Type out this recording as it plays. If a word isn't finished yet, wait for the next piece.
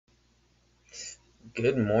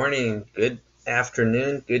Good morning, good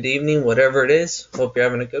afternoon, good evening, whatever it is. Hope you're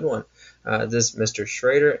having a good one. This is Mr.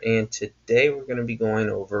 Schrader, and today we're going to be going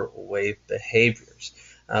over wave behaviors.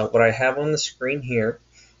 What I have on the screen here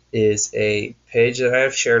is a page that I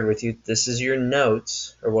have shared with you. This is your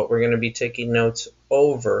notes, or what we're going to be taking notes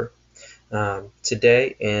over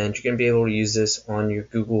today, and you're going to be able to use this on your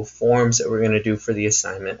Google Forms that we're going to do for the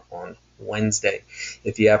assignment on Wednesday.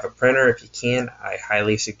 If you have a printer, if you can, I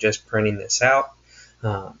highly suggest printing this out.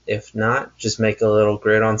 If not, just make a little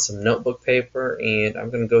grid on some notebook paper, and I'm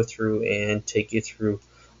going to go through and take you through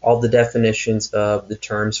all the definitions of the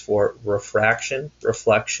terms for refraction,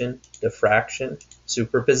 reflection, diffraction,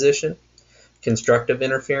 superposition, constructive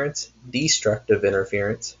interference, destructive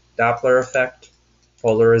interference, Doppler effect,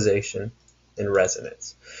 polarization, and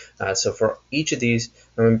resonance. So for each of these,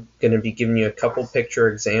 I'm going to be giving you a couple picture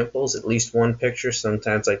examples, at least one picture.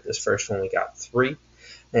 Sometimes like this first one, we got three.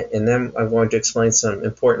 And then I'm going to explain some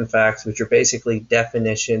important facts, which are basically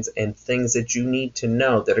definitions and things that you need to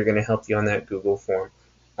know that are going to help you on that Google form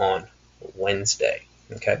on Wednesday.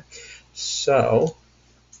 Okay, so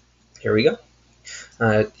here we go.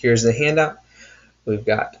 Here's the handout. We've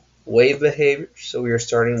got wave behavior, so we are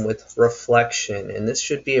starting with reflection, and this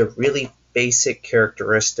should be a really basic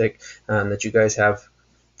characteristic that you guys have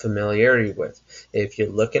familiarity with. If you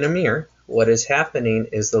look in a mirror, what is happening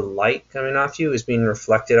is the light coming off you is being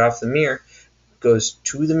reflected off the mirror, goes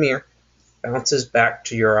to the mirror, bounces back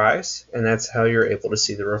to your eyes, and that's how you're able to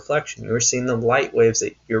see the reflection. You're seeing the light waves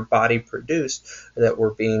that your body produced that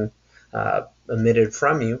were being emitted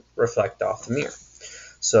from you reflect off the mirror.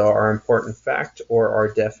 So our important fact or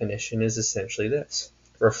our definition is essentially this.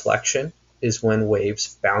 Reflection is when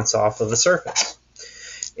waves bounce off of a surface.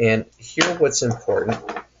 And here what's important,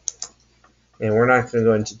 and we're not going to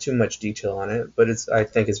go into too much detail on it, but I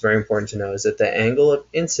think it's very important to know, is that the angle of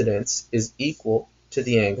incidence is equal to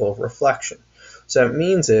the angle of reflection. So what it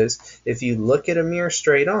means is if you look at a mirror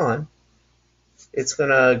straight on, it's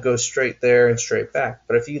going to go straight there and straight back.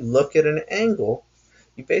 But if you look at an angle,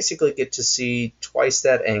 you basically get to see twice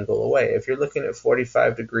that angle away. If you're looking at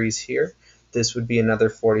 45 degrees here, this would be another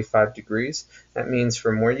 45 degrees. That means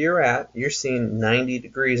from where you're at, you're seeing 90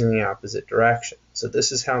 degrees in the opposite direction. So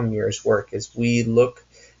this is how mirrors work. As we look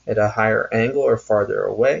at a higher angle or farther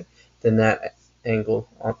away, then that angle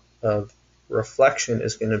of reflection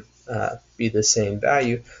is going to be the same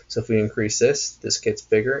value. So if we increase this, this gets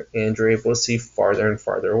bigger, and you're able to see farther and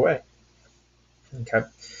farther away. Okay.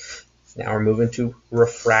 Now we're moving to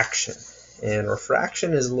refraction, and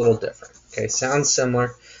refraction is a little different. Okay, sounds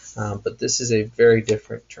similar, but this is a very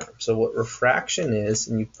different term. So what refraction is,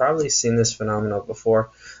 and you've probably seen this phenomenon before,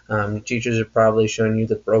 teachers have probably shown you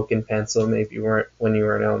the broken pencil, maybe when you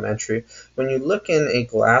were in elementary. When you look in a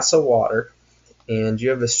glass of water and you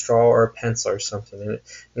have a straw or a pencil or something in it,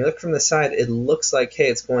 you look from the side, it looks like, hey,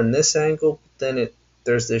 it's going this angle, but then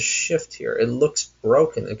there's this shift here. It looks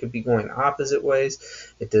broken. It could be going opposite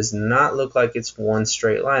ways. It does not look like it's one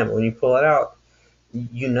straight line. When you pull it out,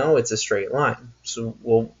 you know it's a straight line. So,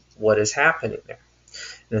 well, what is happening there?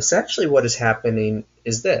 And essentially what is happening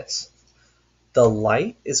is this. The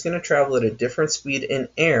light is going to travel at a different speed in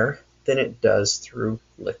air than it does through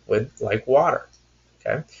liquid like water.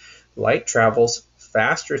 Okay? Light travels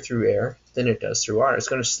faster through air than it does through water. It's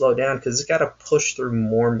going to slow down because it's got to push through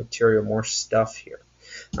more material, more stuff here.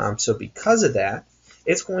 So because of that,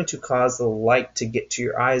 it's going to cause the light to get to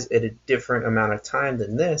your eyes at a different amount of time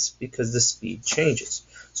than this because the speed changes.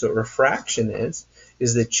 So what refraction is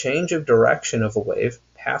the change of direction of a wave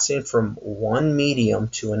passing from one medium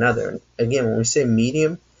to another. And again, when we say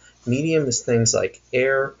medium is things like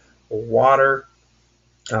air, water,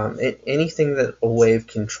 anything that a wave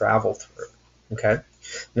can travel through. Okay.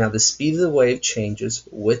 Now the speed of the wave changes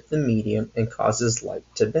with the medium and causes light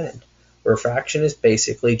to bend. Refraction is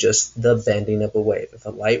basically just the bending of a wave. If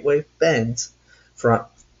a light wave bends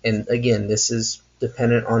and again, this is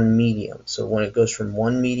dependent on medium. So when it goes from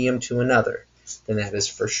one medium to another, then that is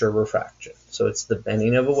for sure refraction. So it's the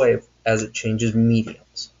bending of a wave as it changes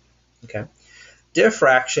mediums. Okay.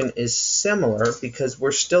 Diffraction is similar because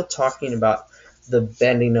we're still talking about the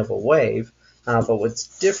bending of a wave, but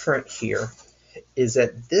what's different here is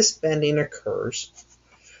that this bending occurs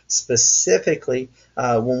specifically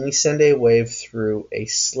when we send a wave through a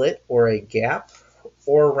slit or a gap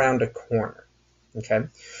or around a corner. Okay,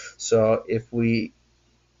 so if we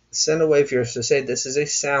send a wave here, so say this is a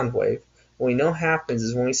sound wave, what we know happens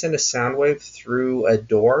is when we send a sound wave through a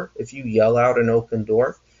door, if you yell out an open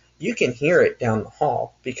door, you can hear it down the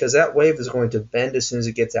hall because that wave is going to bend as soon as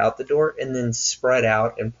it gets out the door and then spread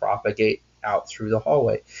out and propagate out through the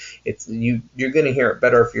hallway. You're going to hear it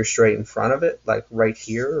better if you're straight in front of it, like right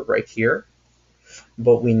here or right here.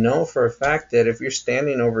 But we know for a fact that if you're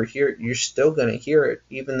standing over here, you're still going to hear it,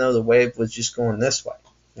 even though the wave was just going this way.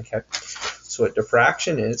 Okay. So what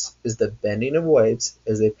diffraction is the bending of waves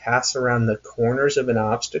as they pass around the corners of an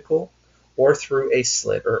obstacle or through a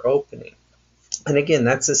slit or opening. And again,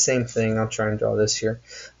 that's the same thing. I'll try and draw this here.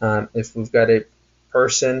 If we've got a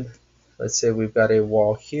person, let's say we've got a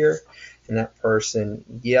wall here, and that person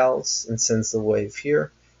yells and sends the wave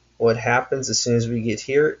here. What happens as soon as we get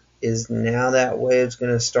here is now that wave's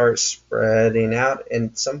going to start spreading out,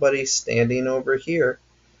 and somebody standing over here,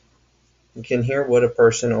 you can hear what a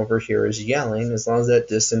person over here is yelling as long as that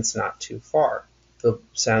distance not too far. The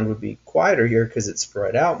sound would be quieter here because it's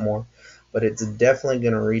spread out more, but it's definitely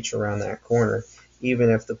going to reach around that corner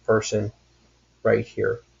even if the person right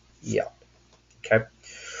here yelled. Okay,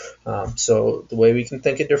 so the way we can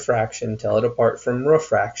think of diffraction, tell it apart from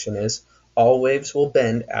refraction, is all waves will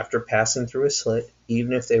bend after passing through a slit,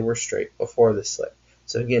 even if they were straight before the slit.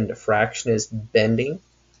 So again, diffraction is bending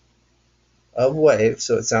of waves,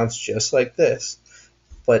 so it sounds just like this,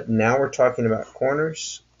 but now we're talking about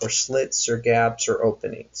corners or slits or gaps or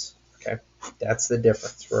openings. Okay, that's the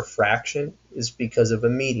difference. Refraction is because of a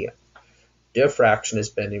medium. Diffraction is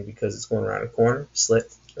bending because it's going around a corner,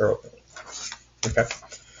 slit, or opening. Okay,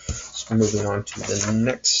 so moving on to the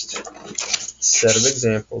next set of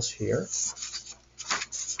examples here.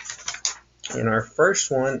 And our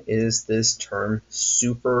first one is this term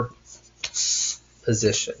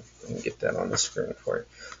superposition. Let me get that on the screen for you.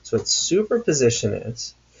 So what superposition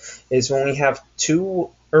is when we have two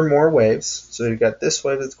or more waves. So you've got this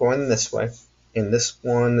wave that's going this way, and this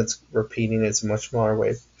one that's repeating, it's a much smaller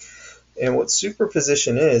wave. And what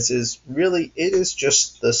superposition is really, it is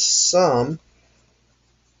just the sum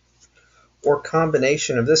or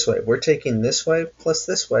combination of this wave. We're taking this wave plus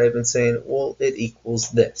this wave and saying, well, it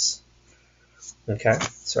equals this. Okay,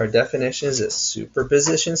 so our definition is this.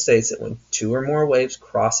 Superposition states that when two or more waves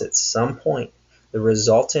cross at some point, the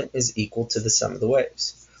resultant is equal to the sum of the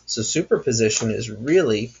waves. So superposition is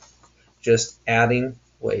really just adding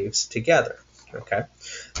waves together. Okay,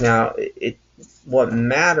 now what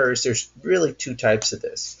matters, there's really two types of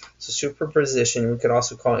this. So superposition, we could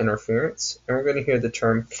also call interference, and we're going to hear the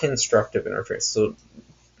term constructive interference. So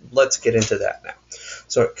let's get into that now.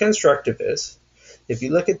 So what constructive is, if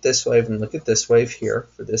you look at this wave and look at this wave here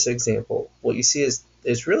for this example, what you see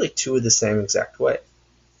is really two of the same exact wave.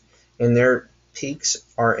 And their peaks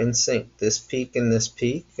are in sync. This peak, and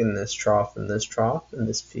this trough, and this trough, and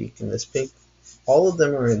this peak, and this peak. All of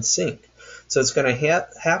them are in sync. So what's going to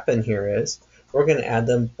happen here is we're going to add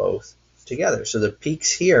them both together. So the peaks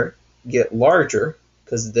here get larger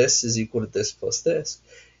because this is equal to this plus this.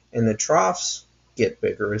 And the troughs get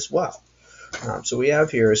bigger as well. So we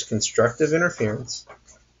have here is constructive interference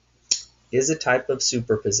is a type of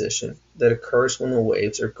superposition that occurs when the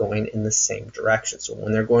waves are going in the same direction. So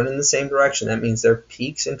when they're going in the same direction, that means their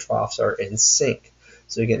peaks and troughs are in sync.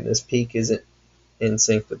 So again, this peak isn't in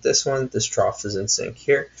sync with this one, this trough is in sync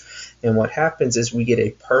here. And what happens is we get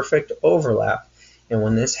a perfect overlap, and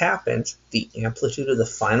when this happens, the amplitude of the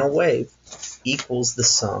final wave equals the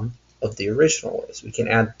sum of the original waves. We can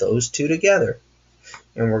add those two together,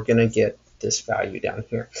 and we're going to get this value down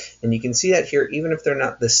here. And you can see that here, even if they're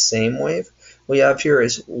not the same wave, what we have here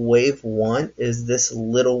is wave 1 is this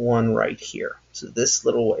little one right here. So this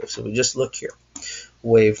little wave. So we just look here.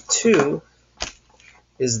 Wave 2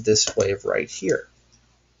 is this wave right here.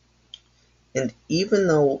 And even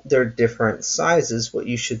though they're different sizes, what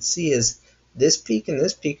you should see is this peak and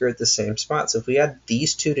this peak are at the same spot. So if we add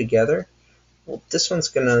these two together, well, this one's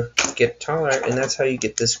going to get taller, and that's how you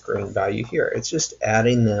get this green value here. It's just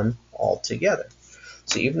adding them all together.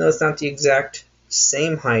 So even though it's not the exact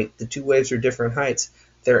same height, the two waves are different heights,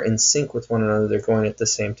 they're in sync with one another. They're going at the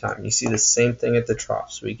same time. You see the same thing at the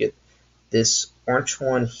trough. So we get this orange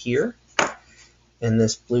one here and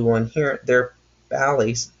this blue one here. Their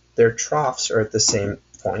valleys, their troughs are at the same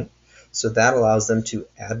point. So that allows them to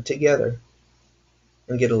add together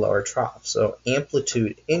and get a lower trough. So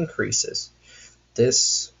amplitude increases.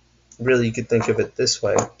 This, really you could think of it this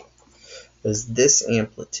way, as this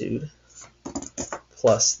amplitude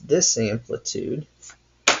plus this amplitude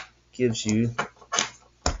gives you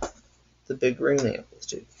the big green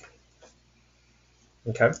amplitude.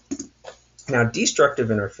 Okay? Now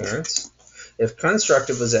destructive interference, if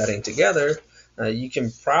constructive was adding together, you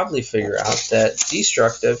can probably figure out that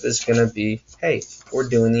destructive is going to be, hey, we're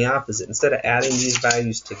doing the opposite. Instead of adding these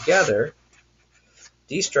values together,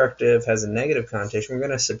 destructive has a negative connotation. We're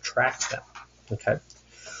going to subtract them. Okay.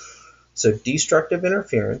 So destructive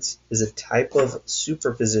interference is a type of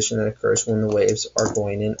superposition that occurs when the waves are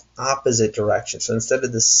going in opposite directions. So instead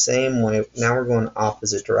of the same wave, now we're going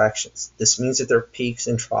opposite directions. This means that their peaks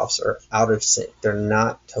and troughs are out of sync. They're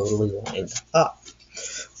not totally lined up.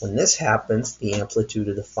 When this happens, the amplitude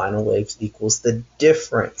of the final waves equals the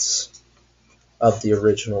difference of the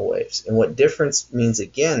original waves. And what difference means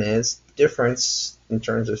again is difference in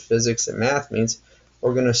terms of physics and math means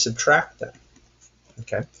we're going to subtract them.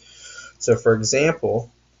 Okay. So for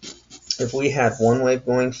example, if we had one wave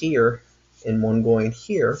going here and one going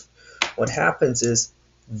here, what happens is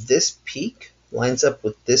this peak lines up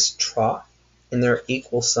with this trough and they're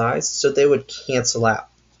equal size, so they would cancel out.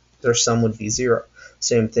 Their sum would be 0.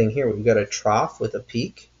 Same thing here. We've got a trough with a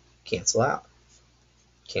peak, cancel out.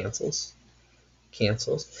 Cancels,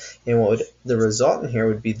 cancels. And what would the result in here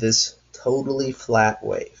would be this totally flat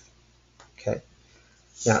wave. Okay.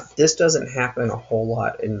 Now, this doesn't happen a whole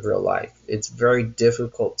lot in real life. It's very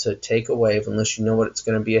difficult to take a wave unless you know what it's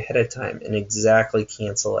going to be ahead of time and exactly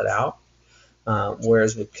cancel it out.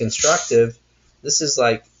 Whereas with constructive, this is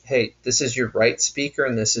like, hey, this is your right speaker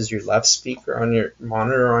and this is your left speaker on your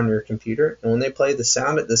monitor on your computer. And when they play the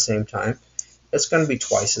sound at the same time, it's going to be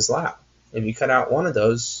twice as loud. If you cut out one of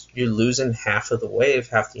those, you're losing half of the wave,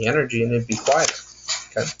 half the energy, and it'd be quieter.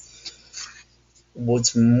 Okay.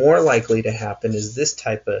 What's more likely to happen is this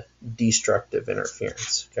type of destructive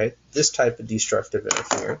interference. Okay, this type of destructive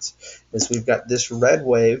interference is we've got this red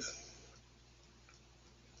wave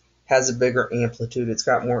has a bigger amplitude. It's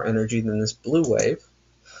got more energy than this blue wave,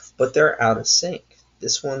 but they're out of sync.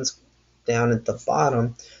 This one's down at the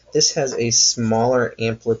bottom. This has a smaller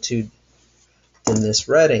amplitude than this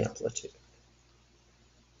red amplitude.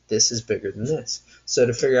 This is bigger than this. So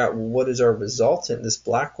to figure out what is our resultant, this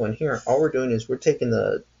black one here, all we're doing is we're taking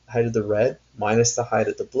the height of the red minus the height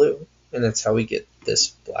of the blue, and that's how we get this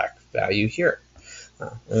black value here. I'm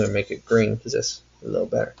going to make it green because that's a little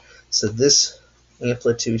better. So this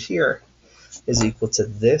amplitude here is equal to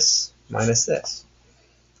this minus this.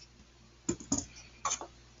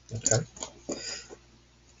 Okay.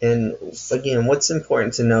 And again, what's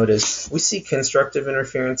important to note is we see constructive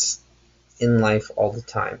interference in life all the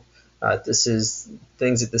time. This is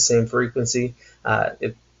things at the same frequency.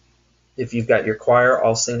 If you've got your choir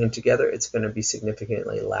all singing together, it's going to be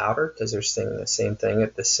significantly louder because they're singing the same thing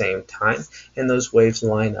at the same time, and those waves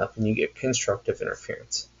line up and you get constructive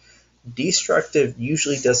interference. Destructive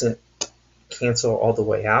usually doesn't cancel all the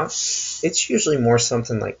way out. It's usually more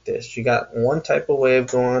something like this. You got one type of wave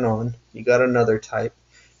going on, you got another type,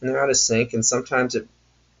 and they're out of sync, and sometimes it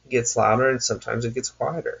gets louder and sometimes it gets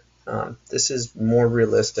quieter. This is more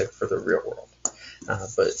realistic for the real world.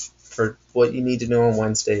 But for what you need to know on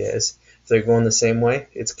Wednesday is, if they're going the same way,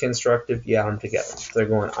 it's constructive, you add them together. If they're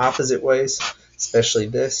going opposite ways, especially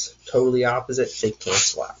this, totally opposite, they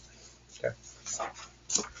cancel out. Okay.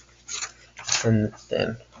 And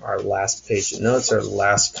then our last page of notes, our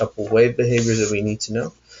last couple wave behaviors that we need to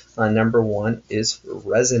know. Number 1 is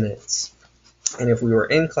resonance. And if we were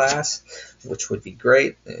in class, which would be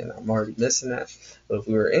great, and I'm already missing that, but if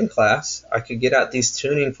we were in class, I could get out these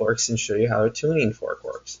tuning forks and show you how a tuning fork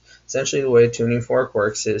works. Essentially, the way a tuning fork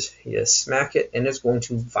works is you smack it and it's going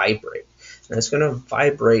to vibrate. And it's going to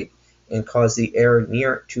vibrate and cause the air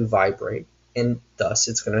near it to vibrate, and thus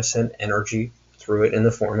it's going to send energy through it in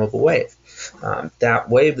the form of a wave. That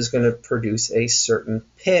wave is going to produce a certain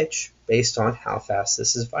pitch based on how fast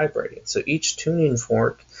this is vibrating. So each tuning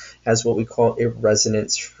fork has what we call a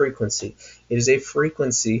resonance frequency. It is a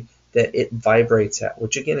frequency that it vibrates at,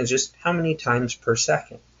 which again is just how many times per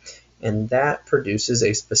second. And that produces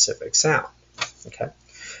a specific sound. Okay.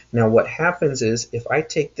 Now what happens is if I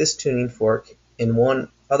take this tuning fork and one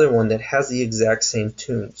other one that has the exact same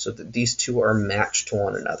tune so that these two are matched to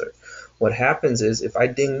one another, what happens is if I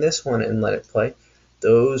ding this one and let it play,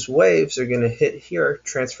 those waves are going to hit here,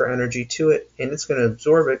 transfer energy to it, and it's going to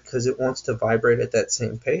absorb it because it wants to vibrate at that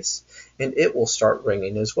same pace, and it will start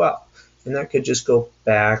ringing as well. And that could just go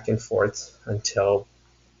back and forth until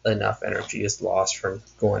enough energy is lost from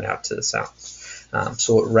going out to the sound.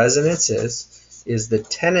 So what resonance is the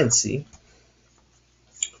tendency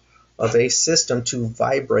of a system to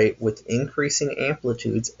vibrate with increasing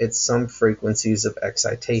amplitudes at some frequencies of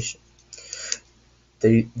excitation.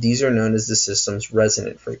 These are known as the system's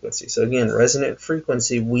resonant frequency. So again, resonant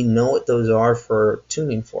frequency, we know what those are for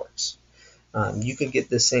tuning forks. You could get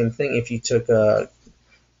the same thing if you took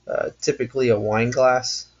typically a wine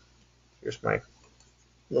glass. Here's my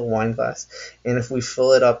little wine glass. And if we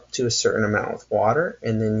fill it up to a certain amount with water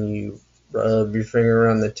and then you rub your finger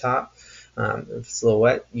around the top, if it's a little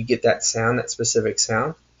wet, you get that sound, that specific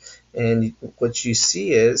sound. And what you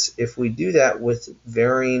see is if we do that with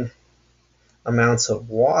varying amounts of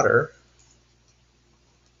water,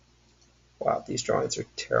 wow, these drawings are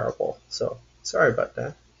terrible, so sorry about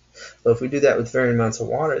that. But if we do that with varying amounts of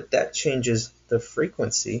water, that changes the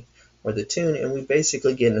frequency or the tune, and we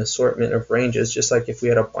basically get an assortment of ranges, just like if we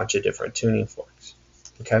had a bunch of different tuning forks.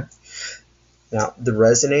 Okay. Now, the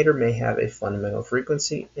resonator may have a fundamental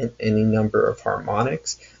frequency and any number of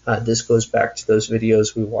harmonics. This goes back to those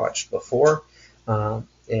videos we watched before,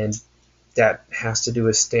 and that has to do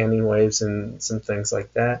with standing waves and some things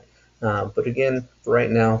like that. But again, right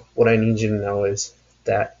now, what I need you to know is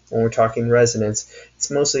that when we're talking resonance, it's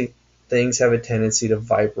mostly things have a tendency to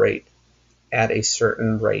vibrate at a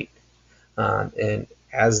certain rate. And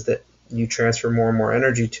as you transfer more and more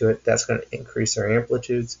energy to it, that's going to increase their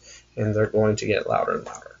amplitudes, and they're going to get louder and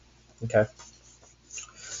louder. Okay.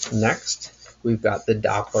 Next, we've got the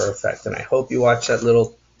Doppler effect, and I hope you watched that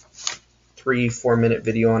little 3-4 minute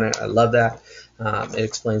video on it. I love that. It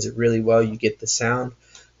explains it really well. You get the sound.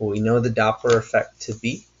 What we know the Doppler effect to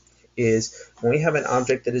be is when we have an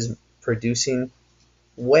object that is producing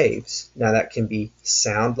waves. Now that can be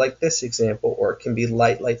sound like this example, or it can be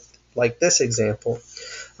light like this example.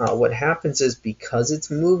 What happens is because it's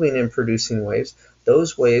moving and producing waves,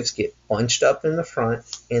 those waves get bunched up in the front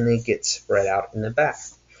and they get spread out in the back.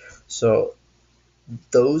 So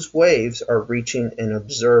those waves are reaching an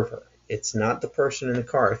observer. It's not the person in the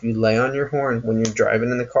car. If you lay on your horn when you're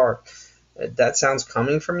driving in the car, that sound's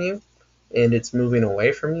coming from you and it's moving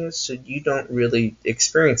away from you, so you don't really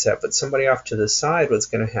experience that. But somebody off to the side, what's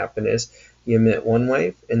going to happen is you emit one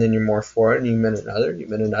wave and then you're more forward and you emit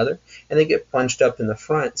another, and they get bunched up in the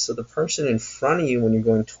front. So the person in front of you, when you're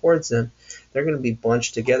going towards them, they're going to be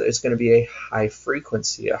bunched together. It's going to be a high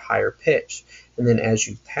frequency, a higher pitch. And then as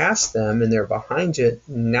you pass them and they're behind you,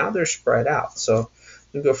 now they're spread out. So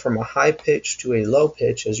you go from a high pitch to a low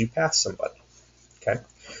pitch as you pass somebody. Okay.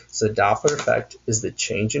 So the Doppler effect is the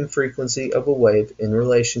change in frequency of a wave in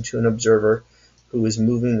relation to an observer who is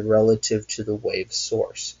moving relative to the wave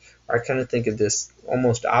source. I kind of think of this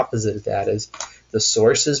almost opposite of that, as the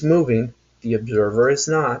source is moving, the observer is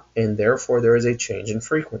not, and therefore there is a change in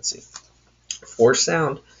frequency. For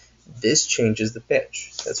sound, this changes the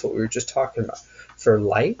pitch. That's what we were just talking about. For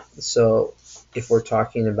light, so if we're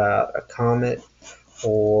talking about a comet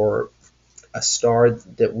or a star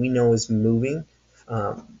that we know is moving,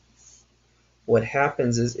 what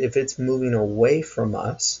happens is if it's moving away from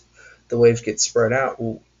us, the waves get spread out.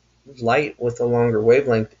 Light with a longer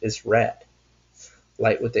wavelength is red.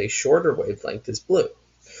 Light with a shorter wavelength is blue.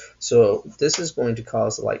 So this is going to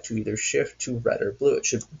cause the light to either shift to red or blue. It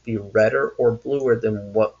should be redder or bluer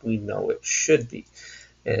than what we know it should be.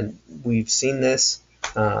 And we've seen this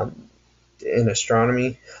in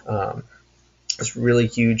astronomy. It's really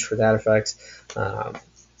huge for that effect,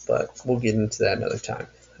 but we'll get into that another time.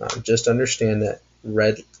 Just understand that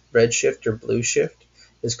red shift or blue shift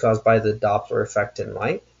is caused by the Doppler effect in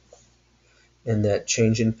light, and that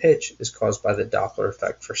change in pitch is caused by the Doppler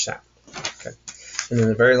effect for sound. Okay. And then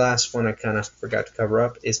the very last one I kind of forgot to cover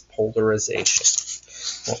up is polarization.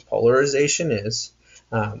 What polarization is,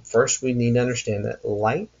 first we need to understand that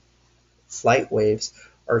light waves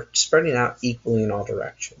are spreading out equally in all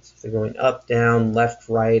directions. They're going up, down, left,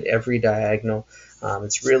 right, every diagonal.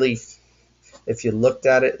 It's really, if you looked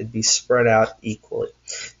at it, it'd be spread out equally.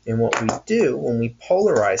 And what we do when we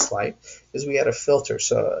polarize light is we add a filter.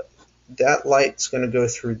 So that light's going to go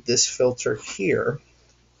through this filter here,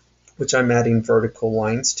 which I'm adding vertical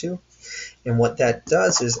lines to. And what that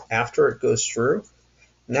does is after it goes through,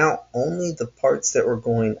 now only the parts that were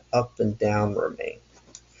going up and down remain.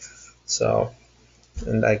 So,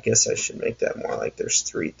 and I guess I should make that more like there's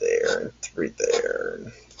 3 there and 3 there.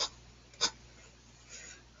 And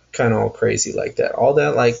kind of all crazy like that. All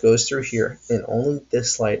that light goes through here, and only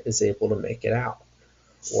this light is able to make it out,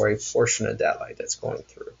 or a portion of that light that's going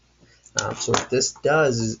through. So what this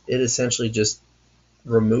does is it essentially just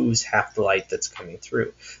removes half the light that's coming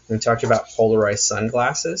through. When we talked about polarized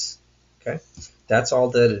sunglasses, okay, that's all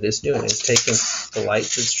that it is doing. It's taking the light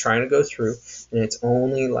that's trying to go through, and it's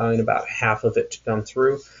only allowing about half of it to come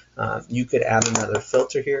through. You could add another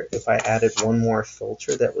filter here. If I added one more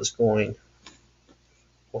filter that was going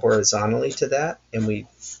horizontally to that, and we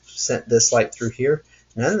sent this light through here,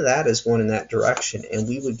 none of that is going in that direction, and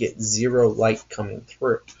we would get 0 light coming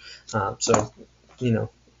through. So, you know,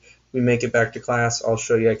 we make it back to class. I'll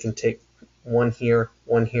show you I can take one here,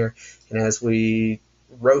 and as we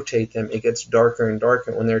rotate them, it gets darker and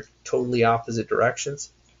darker. When they're totally opposite directions,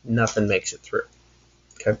 nothing makes it through.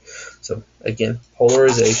 Okay, so again,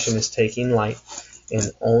 polarization is taking light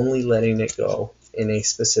and only letting it go in a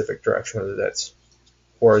specific direction, whether that's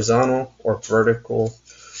horizontal or vertical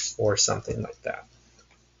or something like that.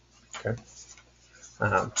 Okay.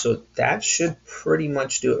 So that should pretty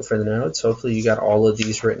much do it for the notes. Hopefully you got all of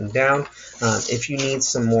these written down. If you need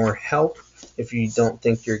some more help, if you don't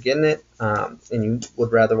think you're getting it, and you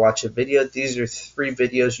would rather watch a video, these are 3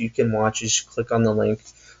 videos you can watch. Just click on the link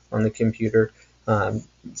on the computer.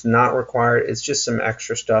 It's not required. It's just some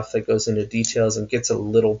extra stuff that goes into details and gets a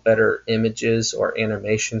little better images or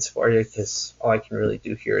animations for you, because all I can really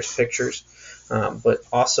do here is pictures. But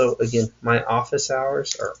also, again, my office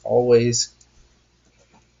hours are always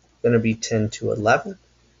going to be 10 to 11.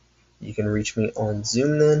 You can reach me on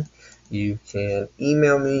Zoom then. You can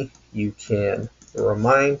email me. You can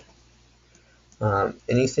remind.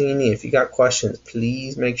 Anything you need. If you got questions,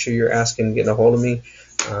 please make sure you're asking and getting a hold of me.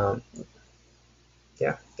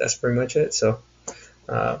 Yeah, that's pretty much it. So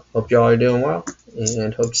hope y'all are doing well,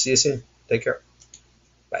 and hope to see you soon. Take care.